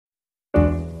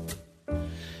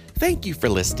Thank you for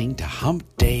listening to Hump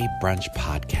Day Brunch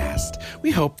Podcast.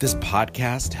 We hope this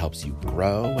podcast helps you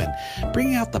grow and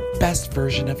bring out the best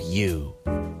version of you.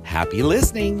 Happy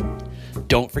listening.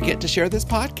 Don't forget to share this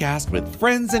podcast with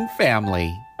friends and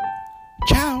family.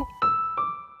 Ciao.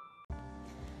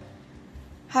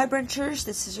 Hi Brunchers,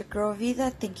 this is your girl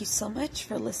Vida. Thank you so much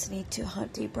for listening to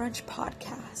Hump Day Brunch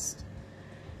Podcast.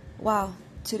 Wow,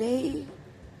 today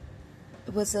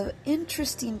was an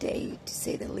interesting day to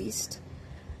say the least.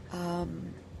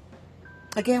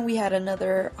 Again, we had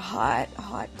another hot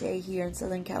day here in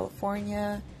Southern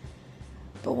California.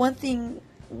 But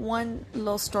one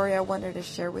little story I wanted to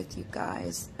share with you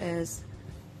guys is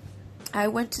I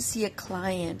went to see a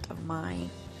client of mine,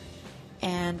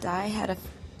 and I had an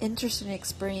interesting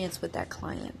experience with that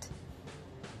client.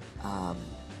 I'm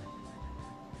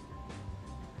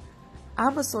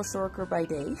a social worker by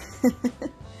day,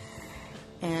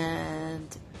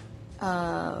 and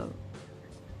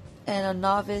a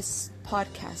novice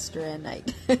podcaster at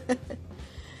night.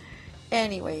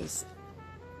 Anyways,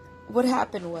 what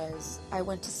happened was I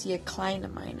went to see a client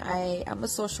of mine. I'm a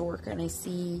social worker, and I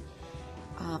see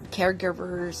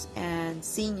caregivers and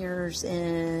seniors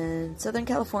in Southern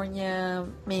California,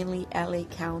 mainly LA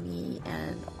County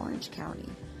and Orange County.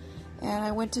 And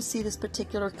I went to see this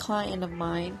particular client of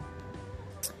mine.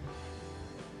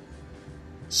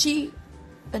 She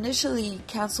initially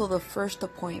canceled the first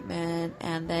appointment,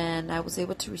 and then I was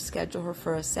able to reschedule her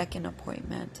for a second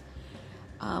appointment.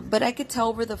 But I could tell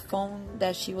over the phone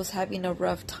that she was having a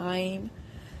rough time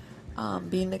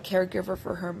being the caregiver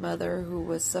for her mother, who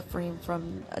was suffering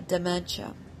from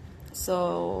dementia.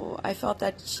 So I felt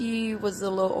that she was a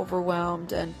little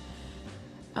overwhelmed, and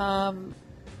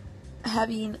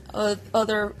having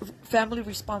other family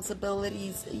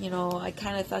responsibilities, I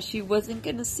kind of thought she wasn't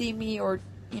going to see me or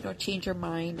change her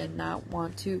mind and not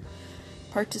want to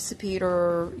participate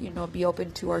or, be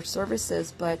open to our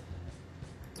services. But,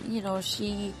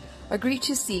 she agreed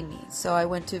to see me. So I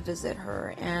went to visit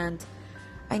her, and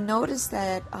I noticed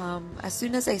that as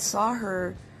soon as I saw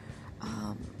her,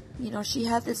 she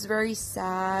had this very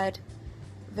sad,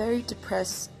 very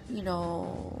depressed,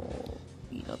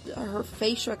 her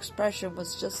facial expression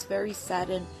was just very sad,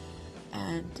 and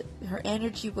her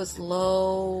energy was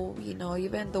low,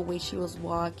 even the way she was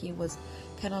walking was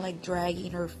kind of like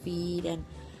dragging her feet, and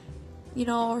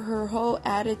her whole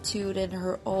attitude and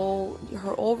her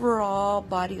overall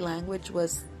body language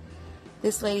was,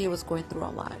 this lady was going through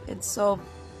a lot. And so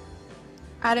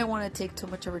I didn't want to take too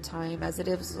much of her time, as it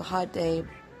was a hot day. I'm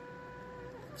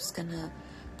just gonna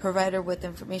provide her with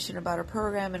information about her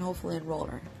program and hopefully enroll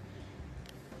her.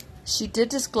 She did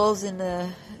disclose in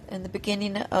the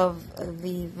beginning of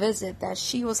the visit that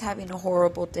she was having a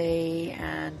horrible day,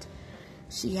 and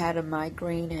she had a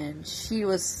migraine, and she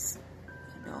was,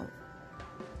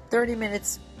 30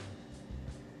 minutes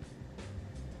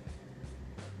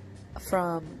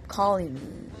from calling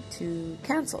me to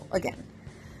cancel again.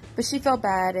 But she felt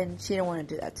bad, and she didn't want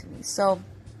to do that to me. So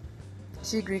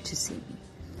she agreed to see me.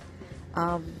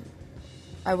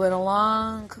 I went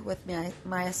along with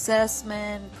my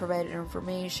assessment, provided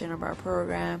information about our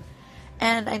program,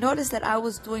 and I noticed that I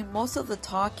was doing most of the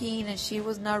talking, and she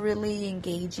was not really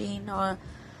engaging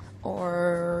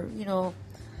or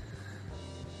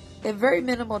a very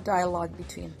minimal dialogue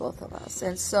between both of us.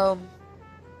 And so,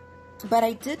 but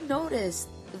I did notice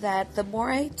that the more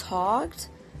I talked,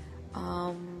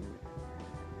 I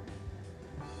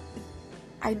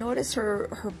noticed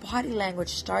her body language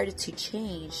started to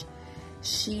change.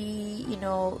 She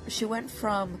went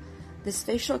from this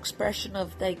facial expression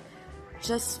of like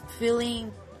just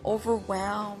feeling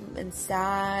overwhelmed and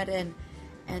sad and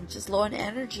just low in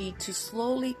energy to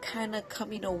slowly kind of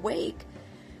coming awake.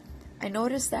 I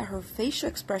noticed that her facial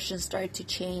expression started to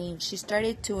change. She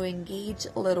started to engage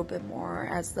a little bit more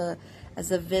as the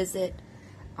visit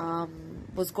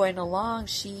was going along.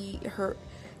 She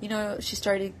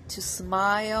started to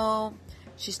smile.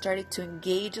 She started to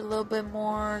engage a little bit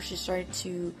more. She started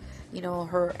to,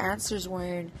 her answers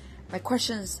my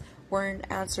questions weren't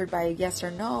answered by yes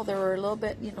or no. They were a little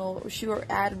bit, she would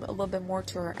add a little bit more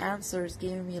to her answers,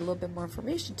 giving me a little bit more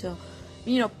information to,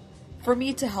 for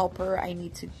me to help her, I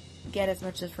need to get as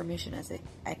much information as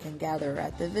I can gather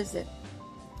at the visit.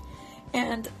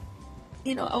 And,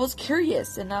 I was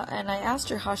curious, and I asked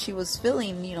her how she was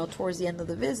feeling, towards the end of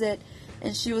the visit.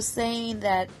 And she was saying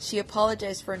that she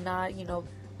apologized for not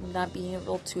being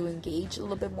able to engage a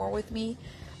little bit more with me.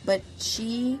 But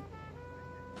she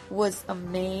was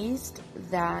amazed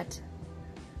that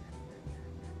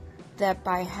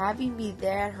by having me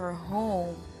there at her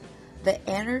home, the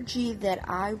energy that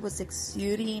I was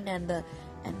exuding and the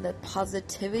and the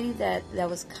positivity that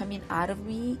was coming out of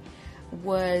me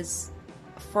was,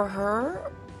 for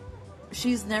her,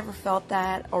 she's never felt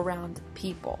that around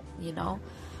people,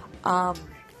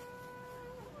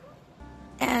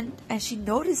 and she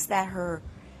noticed that her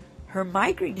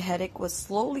migraine headache was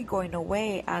slowly going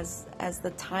away as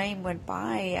the time went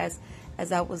by,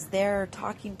 as I was there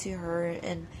talking to her.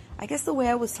 And I guess the way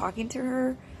I was talking to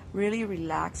her really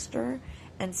relaxed her.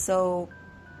 And so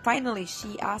finally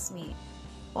she asked me,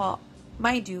 well,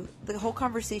 mind you, the whole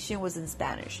conversation was in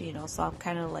Spanish, so I'm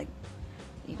kind of like,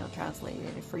 translating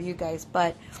it for you guys.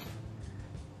 But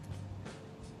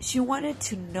she wanted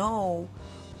to know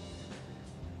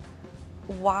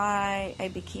why I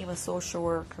became a social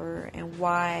worker and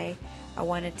why I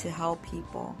wanted to help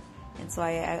people. And so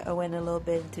I went a little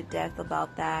bit into depth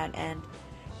about that, and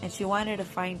she wanted to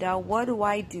find out, what do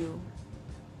I do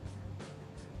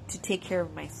to take care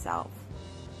of myself?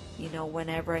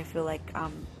 Whenever I feel like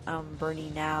I'm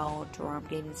burning out, or I'm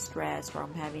getting stressed, or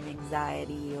I'm having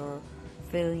anxiety, or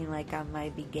feeling like I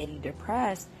might be getting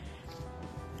depressed.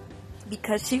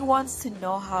 Because she wants to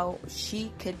know how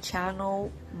she could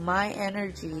channel my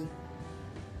energy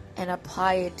and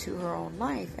apply it to her own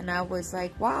life. And I was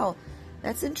like, wow,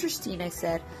 that's interesting. I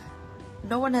said,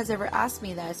 no one has ever asked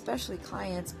me that, especially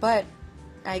clients, but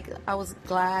I was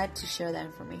glad to share that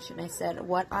information. I said,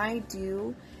 what I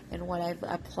do and what I've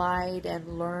applied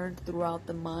and learned throughout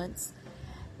the months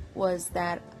was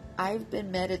that I've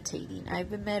been meditating. I've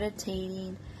been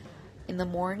meditating in the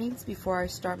mornings before I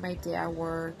start my day at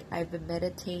work. I've been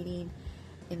meditating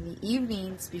in the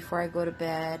evenings before I go to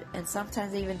bed, and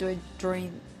sometimes even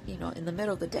during in the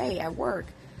middle of the day at work,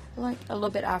 like a little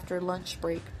bit after lunch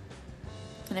break.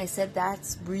 And I said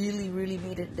that's really, really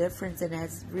made a difference and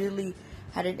has really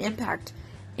had an impact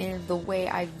in the way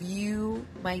I view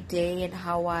my day and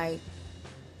how I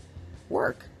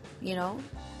work.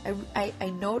 I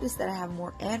notice that I have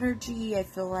more energy. I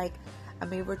feel like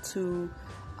I'm able to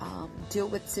deal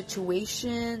with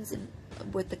situations and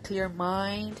with a clear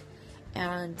mind,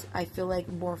 and I feel like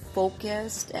more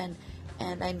focused, and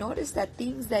I noticed that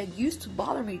things that used to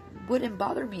bother me wouldn't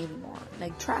bother me anymore,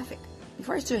 like traffic.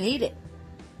 Before I used to hate it,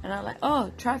 and I'm like,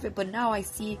 oh, traffic, but now I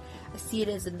see it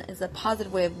as a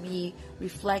positive way of me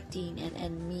reflecting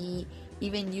and me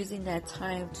even using that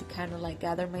time to kind of like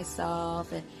gather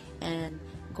myself and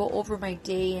go over my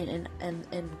day and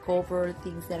go over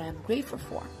things that I'm grateful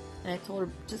for. And I told her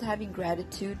just having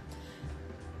gratitude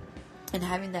and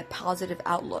having that positive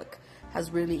outlook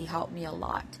has really helped me a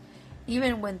lot.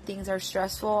 Even when things are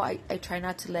stressful, I try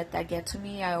not to let that get to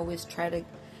me. I always try to,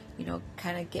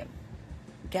 kind of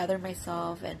gather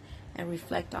myself and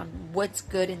reflect on what's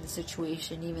good in the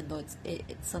situation, even though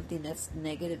it's something that's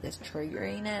negative, that's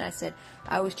triggering it. I said,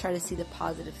 I always try to see the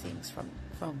positive things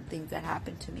from things that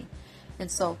happen to me. And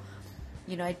so,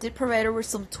 I did provide her with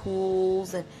some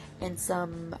tools and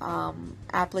some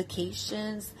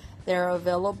applications that are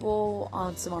available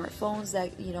on smartphones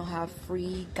that, have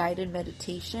free guided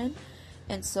meditation.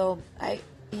 And so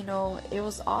it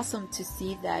was awesome to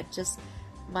see that just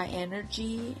my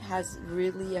energy has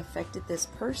really affected this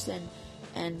person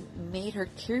and made her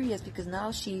curious, because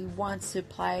now she wants to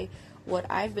apply what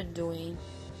I've been doing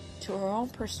to her own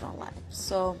personal life.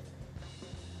 So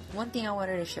one thing I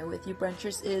wanted to share with you,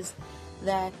 Brunchers, is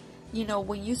that,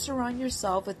 when you surround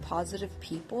yourself with positive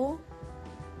people,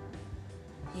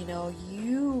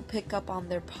 you pick up on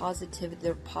their positivity,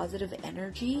 their positive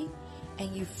energy,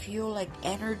 and you feel like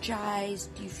energized,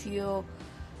 you feel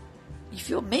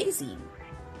amazing.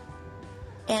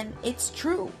 And it's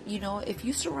true, if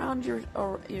you surround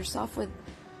yourself with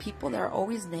people that are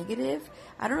always negative,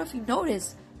 I don't know if you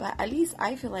notice, but at least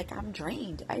I feel like I'm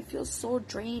drained. I feel so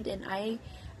drained, and I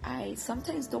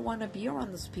sometimes don't want to be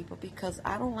around those people, because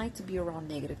I don't like to be around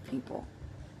negative people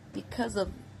because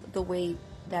of the way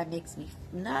that makes me,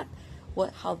 not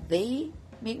how they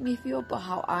make me feel, but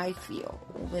how I feel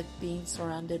with being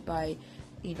surrounded by,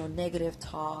 negative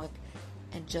talk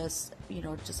and just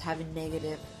having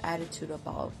negative attitude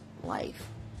about life.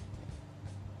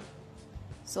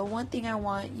 So one thing I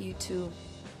want you to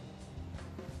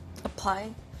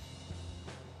apply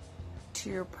to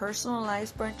your personal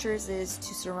life, Brunchers, is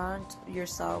to surround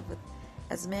yourself with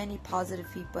as many positive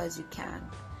people as you can.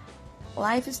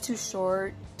 Life is too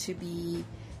short to be,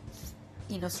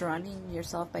 surrounding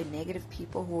yourself by negative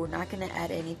people who are not going to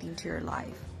add anything to your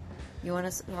life. You want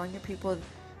to surround your people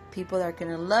that are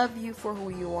going to love you for who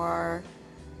you are,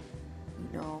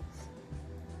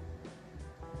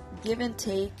 give and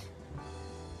take,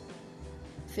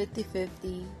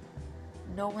 50-50.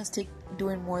 No one's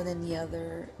doing more than the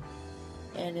other,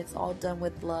 and it's all done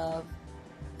with love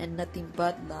and nothing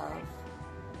but love.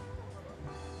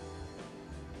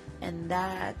 And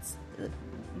that's,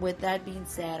 with that being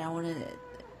said, I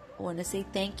want to say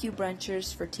thank you,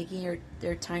 brunchers, for taking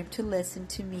their time to listen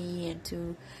to me and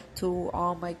to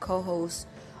all my co-hosts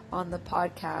on the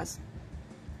podcast.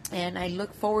 And I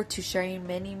look forward to sharing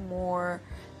many more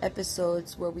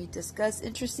episodes where we discuss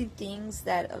interesting things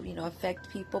that affect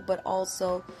people, but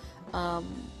also I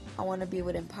want to be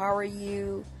able to empower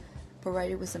you, provide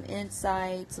you with some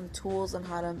insight, some tools on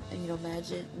how to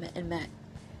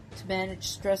manage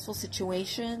stressful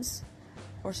situations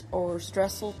or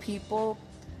stressful people,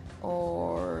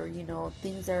 or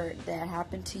things that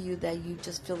happen to you that you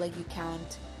just feel like you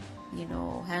can't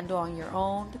handle on your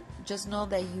own. Just know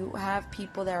that you have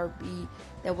people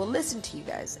that will listen to you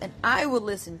guys, and I will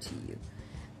listen to you.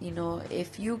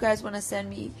 If you guys want to send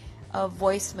me a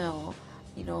voicemail,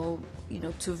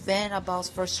 to vent about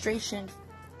frustration,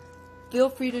 feel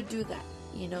free to do that.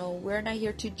 We're not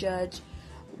here to judge.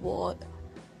 We'll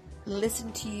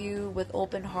listen to you with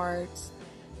open hearts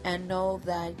and know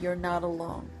that you're not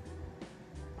alone.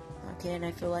 Okay, and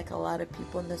I feel like a lot of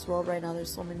people in this world right now,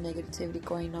 there's so much negativity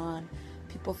going on.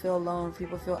 People feel alone,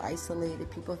 people feel isolated,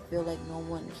 people feel like no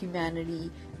one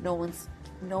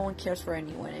cares for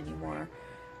anyone anymore.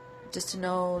 Just to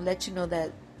let you know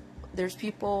that there's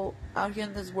people out here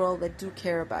in this world that do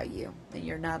care about you, and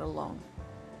you're not alone.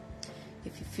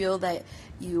 If you feel that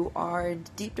you are in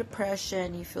deep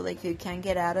depression, you feel like you can't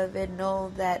get out of it,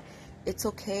 know that it's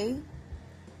okay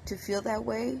to feel that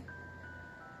way,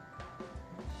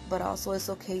 but also it's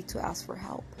okay to ask for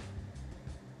help.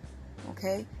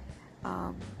 Okay?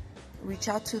 Reach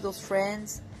out to those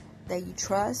friends that you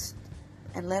trust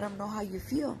and let them know how you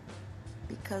feel,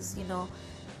 because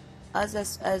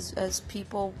us as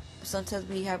people, sometimes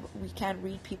we can't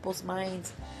read people's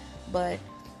minds, but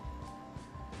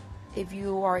if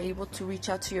you are able to reach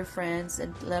out to your friends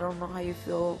and let them know how you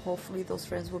feel, hopefully those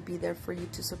friends will be there for you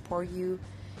to support you,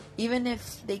 even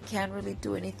if they can't really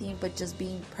do anything, but just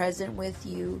being present with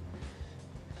you,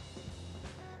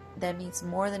 that means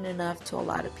more than enough to a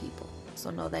lot of people. So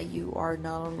know that you are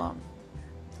not alone.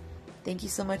 Thank you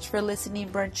so much for listening,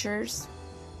 brunchers.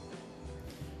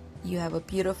 You have a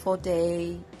beautiful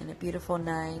day and a beautiful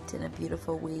night and a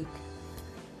beautiful week.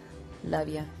 Love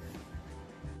ya.